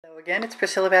Again, it's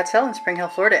Priscilla Batzell in Spring Hill,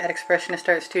 Florida at Expressionist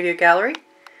Art Studio Gallery.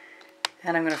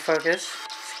 And I'm going to focus,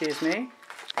 excuse me.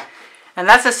 And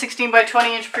that's a 16 by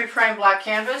 20 inch pre-primed black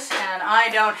canvas, and I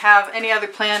don't have any other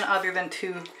plan other than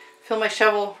to fill my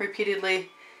shovel repeatedly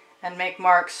and make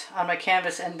marks on my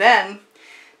canvas, and then,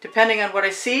 depending on what I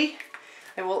see,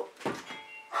 I will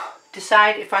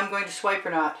decide if I'm going to swipe or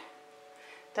not.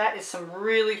 That is some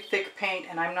really thick paint,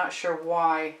 and I'm not sure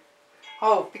why.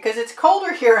 Oh, because it's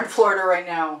colder here in Florida right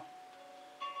now.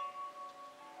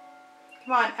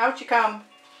 Come on, out you come.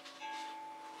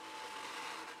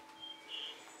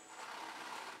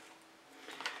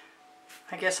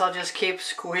 I guess I'll just keep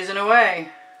squeezing away.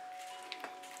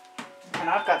 And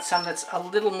I've got some that's a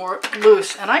little more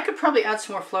loose, and I could probably add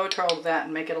some more Floetrol to that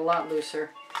and make it a lot looser.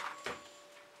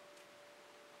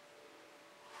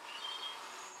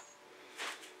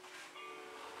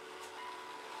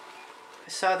 I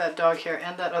saw that dog hair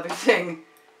and that other thing.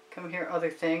 Come here,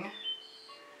 other thing.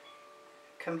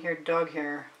 Come here, dog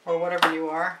hair, or whatever you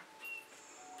are.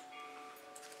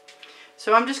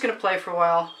 So I'm just going to play for a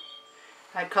while.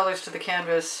 Add colors to the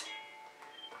canvas.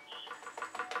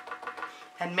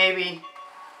 And maybe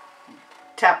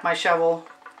tap my shovel.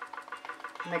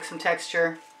 Make some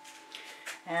texture.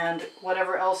 And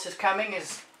whatever else is coming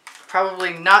is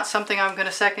probably not something I'm going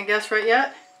to second guess right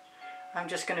yet. I'm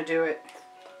just going to do it.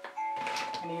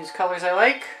 I'm going to use colors I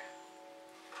like.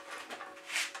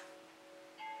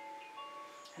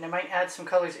 And I might add some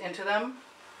colors into them.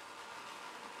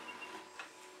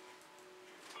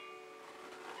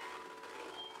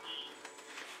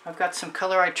 I've got some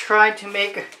color. I tried to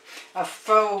make a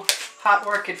faux hot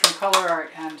orchid from Color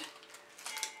Art, and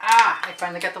I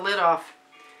finally got the lid off.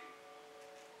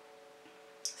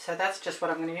 So that's just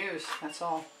what I'm going to use. That's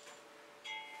all.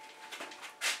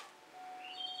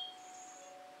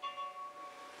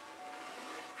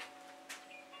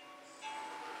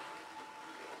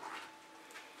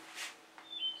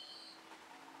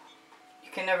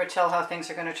 You can never tell how things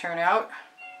are going to turn out.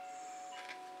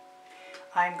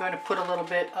 I'm going to put a little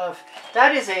bit of,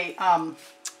 that is a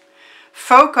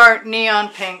folk art neon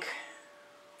pink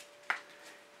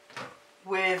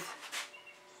with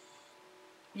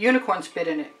unicorn spit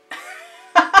in it.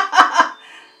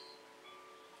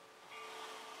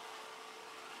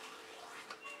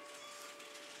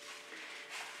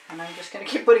 And I'm just going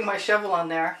to keep putting my shovel on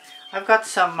there. I've got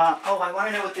some, oh, I want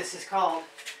to know what this is called.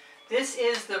 This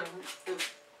is the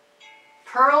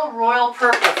Pearl Royal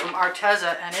Purple from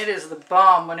Arteza, and it is the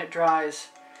bomb when it dries.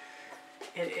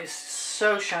 It is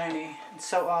so shiny and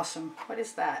so awesome. What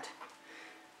is that?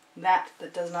 That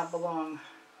does not belong.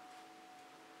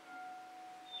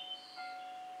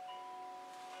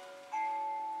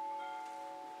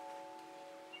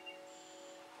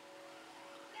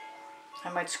 I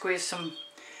might squeeze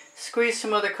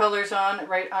some other colors on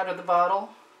right out of the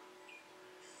bottle.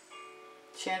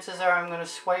 Chances are I'm going to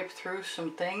swipe through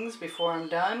some things before I'm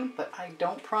done, but I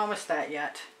don't promise that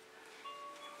yet.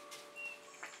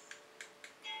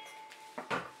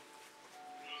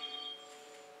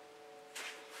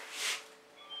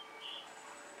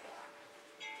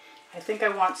 I think I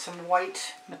want some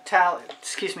white metallic,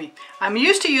 excuse me. I'm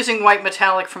used to using white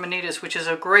metallic from Anita's, which is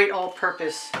a great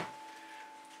all-purpose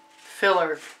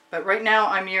filler, but right now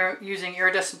I'm using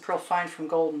iridescent pearl fine from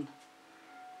Golden.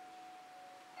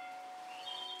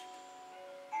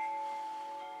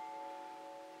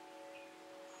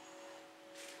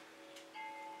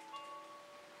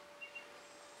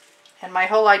 And my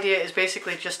whole idea is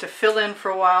basically just to fill in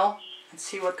for a while and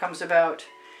see what comes about.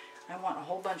 I want a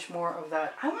whole bunch more of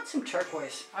that. I want some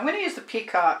turquoise. I'm going to use the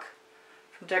Peacock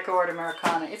from Deco Art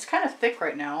Americana. It's kind of thick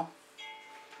right now.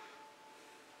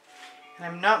 And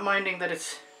I'm not minding that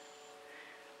it's...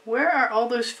 Where are all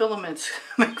those filaments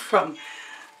coming from?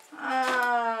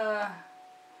 My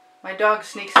dog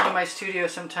sneaks into my studio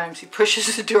sometimes. He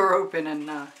pushes the door open and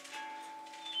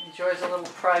enjoys a little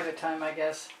private time, I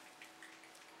guess.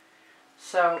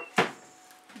 So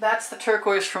that's the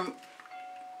turquoise from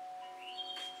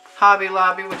Hobby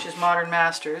Lobby, which is Modern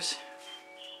Masters.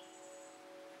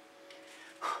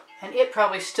 And it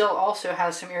probably still also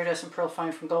has some iridescent pearl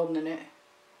fine from Golden in it.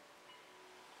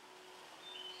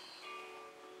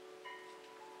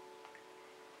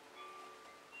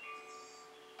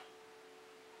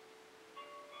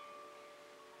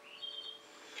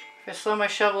 If I slow my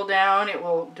shovel down, it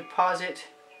will deposit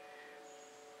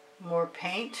more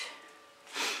paint.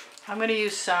 I'm going to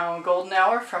use some Golden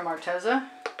Hour from Arteza,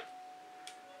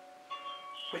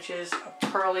 which is a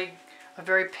pearly, a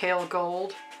very pale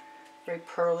gold, very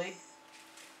pearly.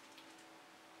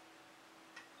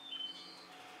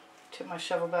 Tip my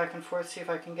shovel back and forth, see if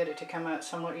I can get it to come out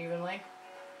somewhat evenly.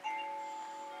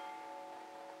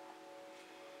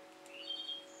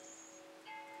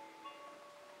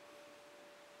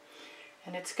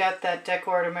 And it's got that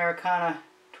Decor Americana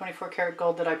 24 karat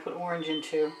gold that I put orange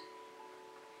into.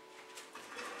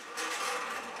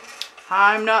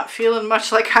 I'm not feeling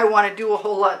much like I want to do a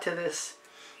whole lot to this,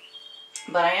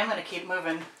 but I am going to keep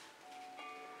moving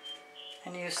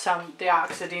and use some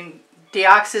dioxazine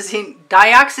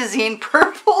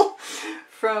purple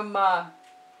from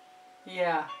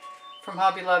from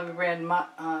Hobby Lobby brand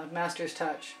Master's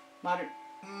Touch.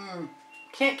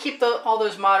 Can't keep all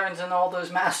those moderns and all those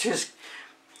masters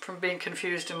from being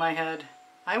confused in my head.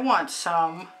 I want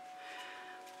some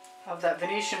of that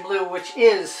Venetian blue, which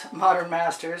is Modern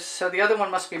Masters. So the other one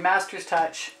must be Master's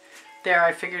Touch. There,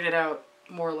 I figured it out,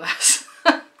 more or less.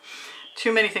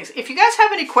 Too many things. If you guys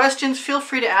have any questions, feel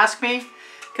free to ask me,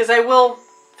 because I will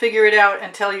figure it out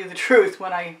and tell you the truth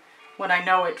when I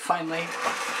know it finally.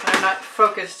 And I'm not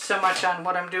focused so much on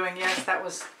what I'm doing. Yes,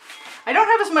 I don't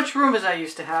have as much room as I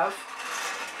used to have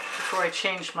before I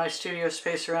changed my studio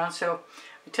space around, so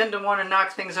I tend to want to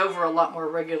knock things over a lot more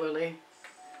regularly.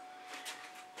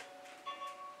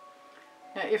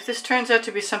 Now, if this turns out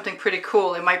to be something pretty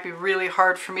cool, it might be really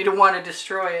hard for me to want to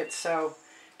destroy it, so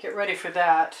get ready for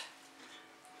that.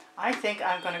 I think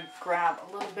I'm going to grab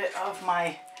a little bit of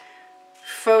my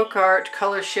Folk Art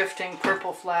color shifting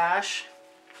purple flash,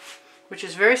 which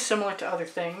is very similar to other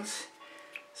things.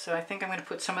 So I think I'm going to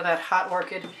put some of that Hot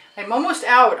Orchid. I'm almost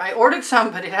out. I ordered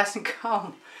some, but it hasn't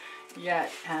come yet,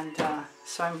 and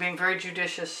so I'm being very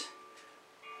judicious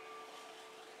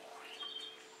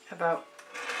about...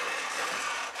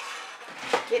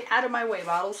 Get out of my way,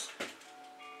 bottles.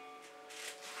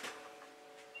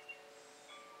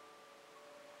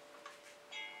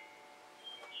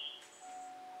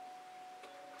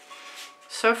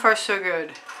 So far, so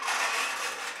good.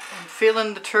 I'm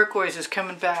feeling the turquoise is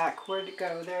coming back. Where'd it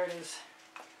go? There it is.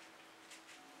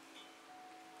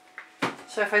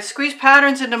 So if I squeeze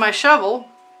patterns into my shovel,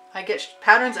 I get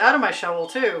patterns out of my shovel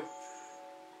too.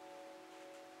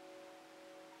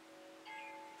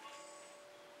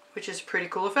 Which is a pretty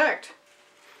cool effect.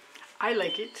 I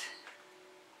like it.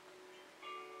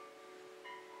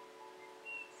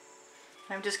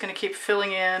 I'm just going to keep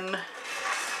filling in.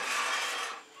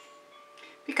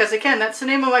 Because again, that's the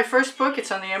name of my first book.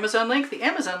 It's on the Amazon link. The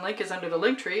Amazon link is under the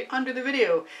link tree, under the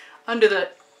video. Under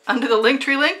the link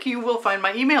tree link, you will find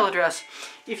my email address.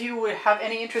 If you would have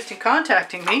any interest in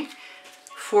contacting me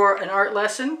for an art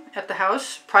lesson at the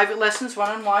house, private lessons,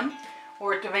 one-on-one,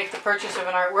 or to make the purchase of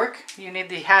an artwork, you need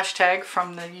the hashtag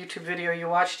from the YouTube video you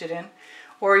watched it in.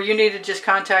 Or you need to just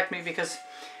contact me because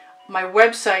my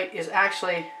website is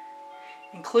actually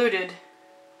included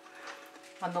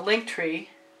on the link tree.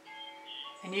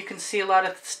 And you can see a lot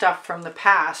of stuff from the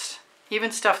past,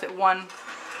 even stuff that won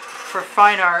for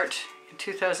fine art in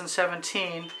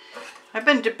 2017. I've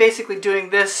been basically doing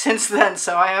this since then,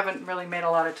 so I haven't really made a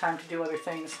lot of time to do other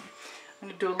things. I'm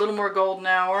going to do a little more golden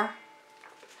hour.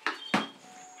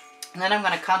 And then I'm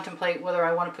going to contemplate whether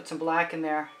I want to put some black in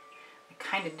there. I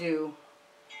kind of do.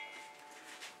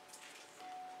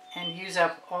 And use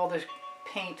up all the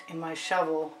paint in my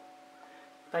shovel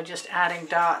by just adding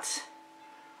dots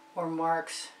or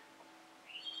marks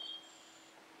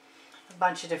a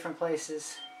bunch of different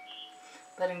places,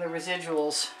 letting the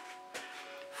residuals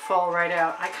fall right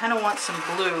out. I kind of want some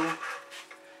blue,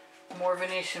 more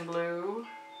Venetian blue.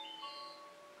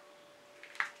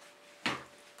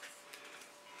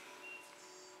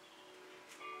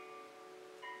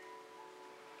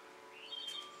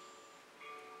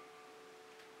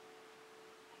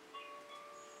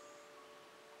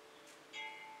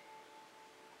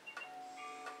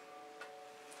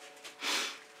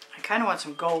 I kind of want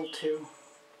some gold too.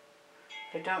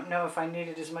 I don't know if I need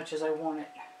it as much as I want it.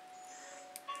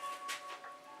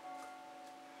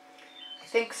 I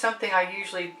think something I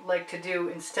usually like to do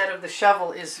instead of the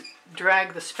shovel is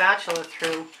drag the spatula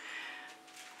through.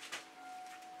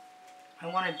 I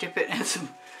want to dip it in some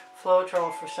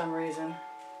Floetrol for some reason.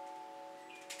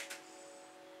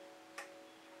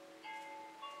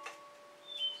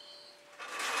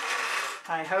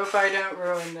 I hope I don't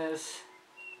ruin this.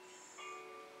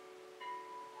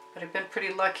 But I've been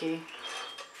pretty lucky.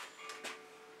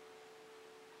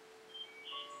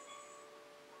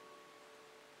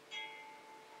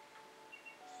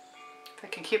 If I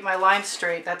can keep my lines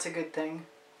straight, that's a good thing.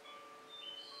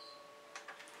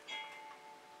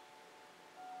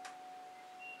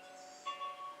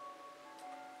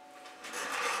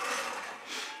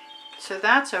 So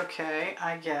that's okay,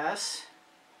 I guess.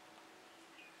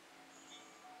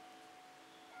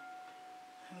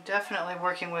 I'm definitely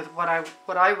working with what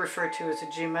I refer to as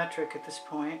a geometric at this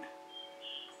point.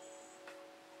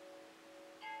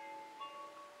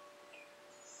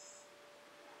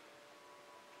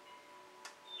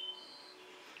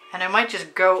 And I might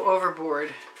just go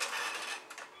overboard.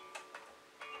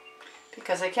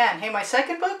 Because I can. Hey, my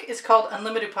second book is called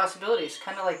Unlimited Possibilities.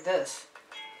 Kind of like this.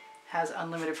 Has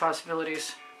unlimited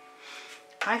possibilities.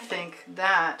 I think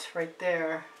that right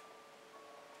there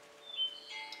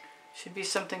should be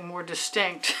something more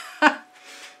distinct.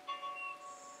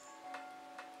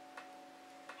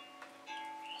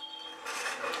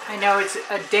 I know it's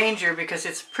a danger because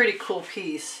it's a pretty cool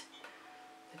piece.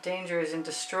 The danger is in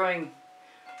destroying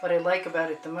what I like about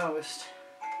it the most.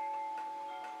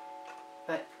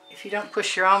 But if you don't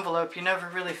push your envelope, you never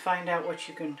really find out what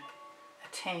you can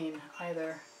attain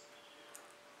either.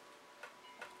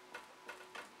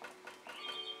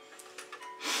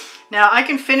 Now I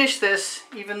can finish this,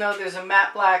 even though there's a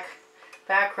matte black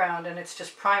background and it's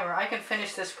just primer. I can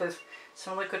finish this with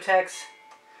some Liquitex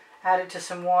added to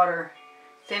some water,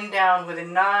 thin down with a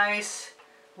nice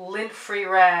lint-free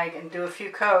rag, and do a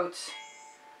few coats,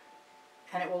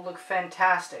 and it will look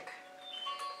fantastic.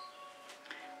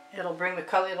 It'll bring the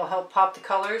color, it'll help pop the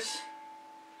colors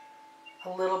a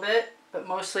little bit, but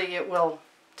mostly it will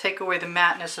take away the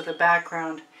matteness of the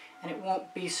background, and it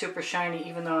won't be super shiny,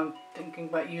 even though I'm thinking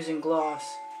about using gloss.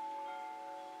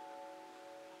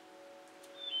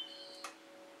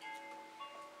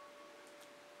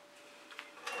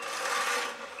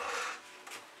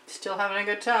 Still having a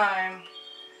good time,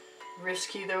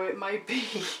 risky though it might be.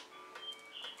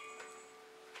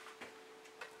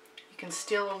 You can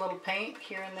steal a little paint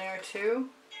here and there too.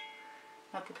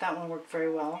 Not that that one worked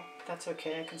very well. That's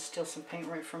okay, I can steal some paint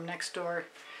right from next door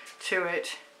to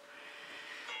it.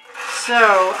 So,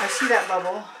 I see that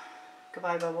bubble.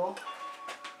 Goodbye, bubble.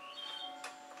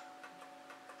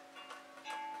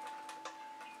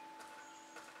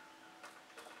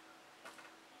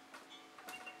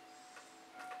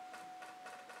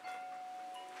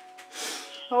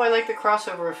 Oh, I like the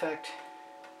crossover effect.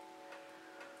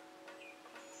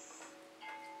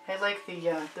 I like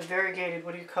the variegated,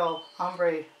 what do you call,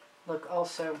 ombre look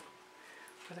also,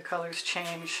 where the colors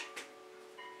change.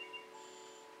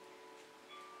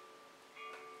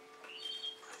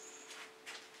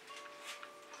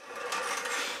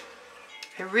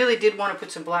 I really did want to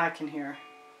put some black in here.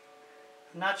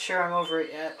 I'm not sure I'm over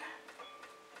it yet.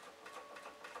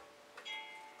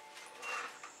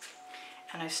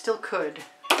 And I still could.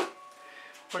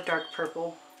 Or dark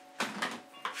purple.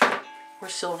 Or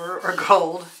silver or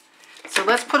gold. So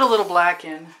let's put a little black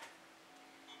in.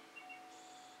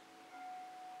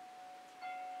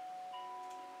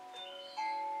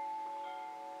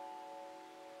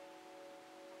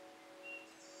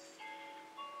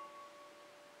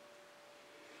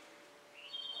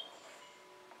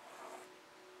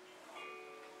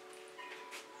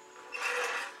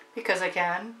 Because I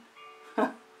can.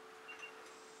 Because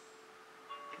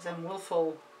I'm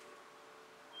willful.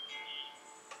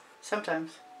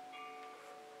 Sometimes.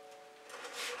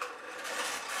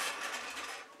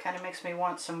 Kind of makes me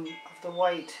want some of the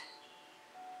white.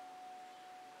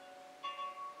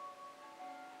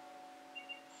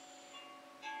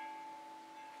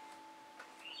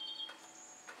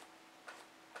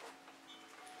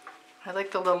 I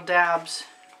like the little dabs.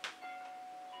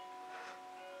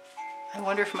 I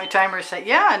wonder if my timer is set.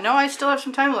 Yeah, no, I still have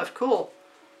some time left. Cool.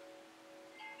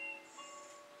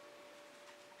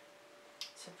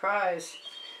 Surprise.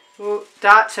 Ooh,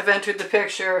 dots have entered the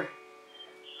picture.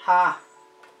 Ha.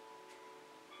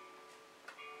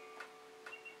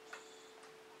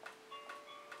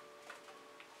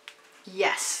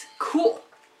 Yes. Cool.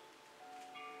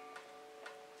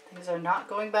 Things are not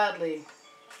going badly.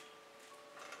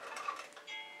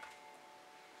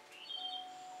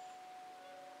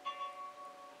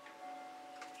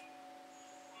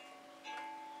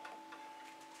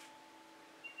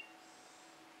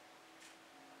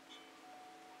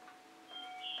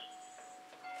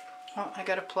 Oh, I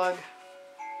got a plug.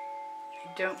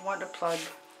 I don't want a plug.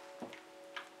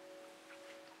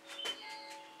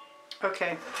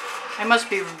 Okay. I must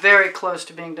be very close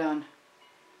to being done.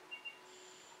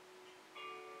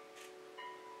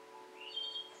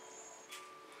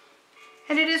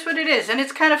 And it is what it is, and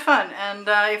it's kind of fun. And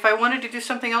if I wanted to do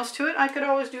something else to it, I could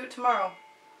always do it tomorrow.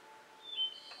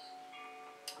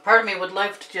 Part of me would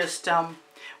like to just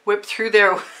whip through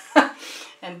there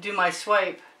and do my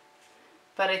swipe.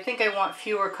 But I think I want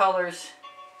fewer colors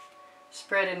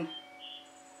spread in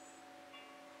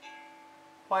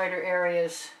wider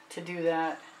areas to do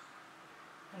that.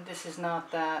 And this is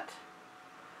not that.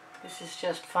 This is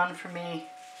just fun for me.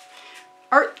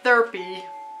 Art therapy.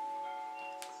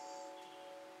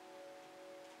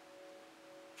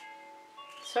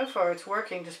 So far it's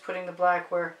working, just putting the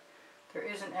black where there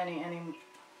isn't any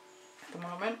at the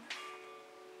moment.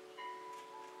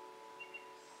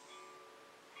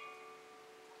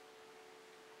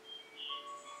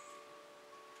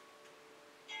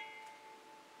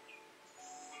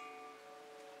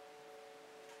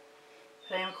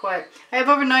 But I am quiet. I have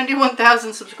over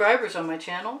 91,000 subscribers on my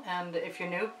channel, and if you're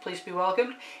new, please be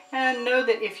welcomed. And know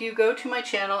that if you go to my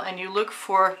channel and you look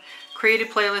for Creative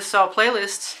Playlists, All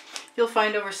Playlists, you'll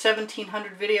find over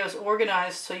 1,700 videos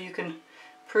organized so you can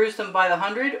peruse them by the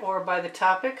 100 or by the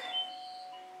topic,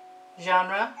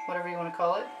 genre, whatever you want to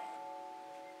call it.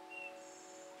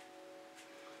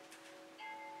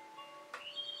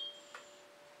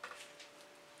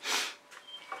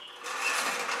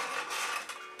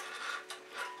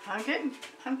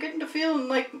 I'm getting to feeling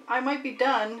like I might be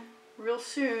done real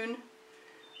soon.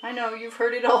 I know you've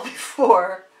heard it all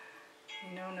before.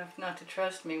 You know enough not to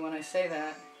trust me when I say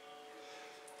that.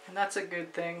 And that's a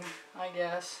good thing, I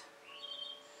guess.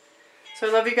 So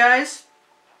I love you guys.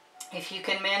 If you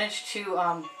can manage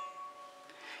to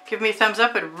give me a thumbs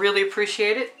up, I'd really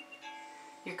appreciate it.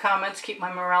 Your comments keep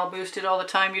my morale boosted all the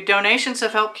time. Your donations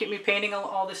have helped keep me painting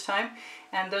all this time.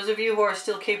 And those of you who are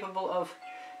still capable of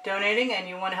donating and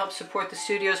you want to help support the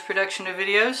studio's production of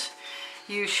videos,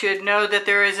 you should know that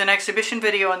there is an exhibition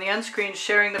video on the end screen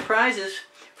sharing the prizes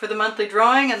for the monthly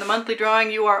drawing. And the monthly drawing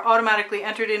you are automatically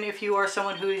entered in if you are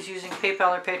someone who is using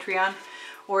PayPal or Patreon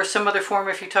or some other form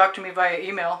if you talk to me via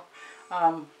email.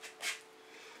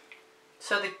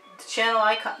 So the channel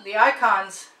icon, the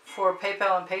icons for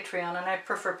PayPal and Patreon, and I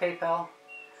prefer PayPal,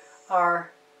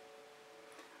 are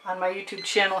on my YouTube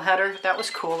channel header. That was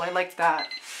cool. I like that.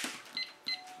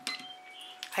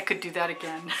 I could do that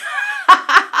again.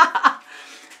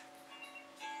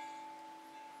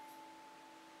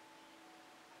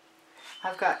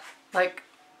 I've got like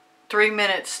 3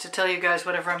 minutes to tell you guys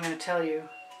whatever I'm going to tell you.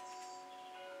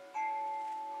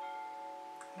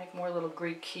 Make more little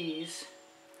Greek keys.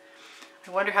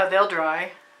 I wonder how they'll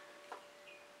dry.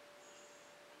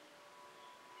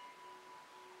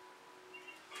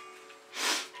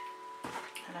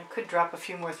 And I could drop a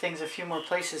few more things a few more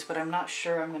places, but I'm not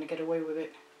sure I'm going to get away with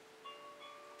it.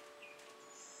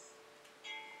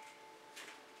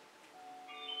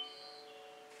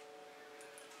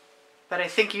 But I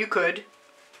think you could.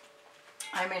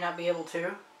 I may not be able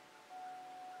to.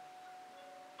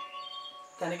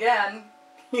 Then again,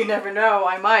 you never know,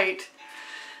 I might.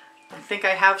 I think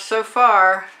I have so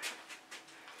far.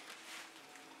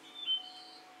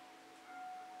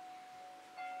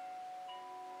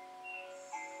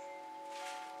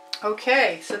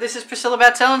 Okay, so this is Priscilla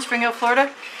Batzell in Spring Hill,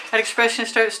 Florida at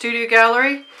Expressionist Art Studio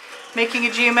Gallery, making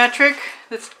a geometric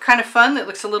that's kind of fun, that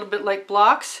looks a little bit like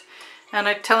blocks. And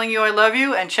I'm telling you I love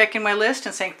you and checking my list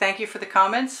and saying thank you for the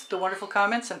comments, the wonderful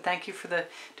comments, and thank you for the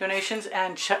donations.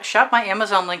 And shop my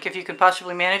Amazon link if you can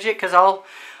possibly manage it, because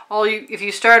if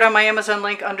you start on my Amazon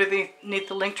link underneath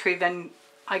the link tree, then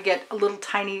I get a little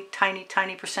tiny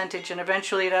percentage, and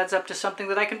eventually it adds up to something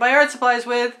that I can buy art supplies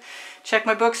with. Check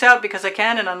my books out because I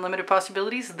can, and Unlimited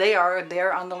Possibilities. They are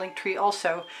there on the link tree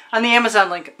also. On the Amazon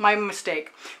link, my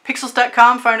mistake.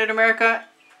 Pixels.com, Find It America,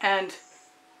 and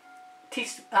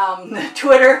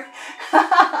Twitter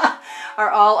are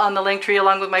all on the link tree,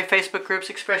 along with my Facebook groups,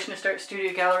 Expressionist Art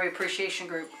Studio Gallery Appreciation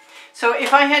Group. So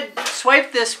if I had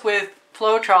swiped this with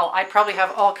Floetrol, I'd probably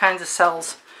have all kinds of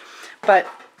cells. But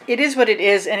it is what it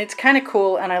is, and it's kind of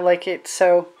cool, and I like it.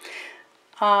 So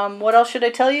what else should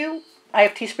I tell you? I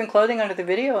have Teespring clothing under the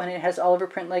video, and it has Oliver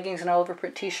print leggings and Oliver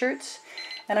print t-shirts.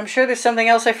 And I'm sure there's something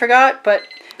else I forgot, but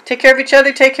take care of each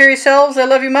other, take care of yourselves. I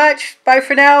love you much. Bye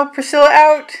for now. Priscilla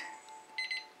out.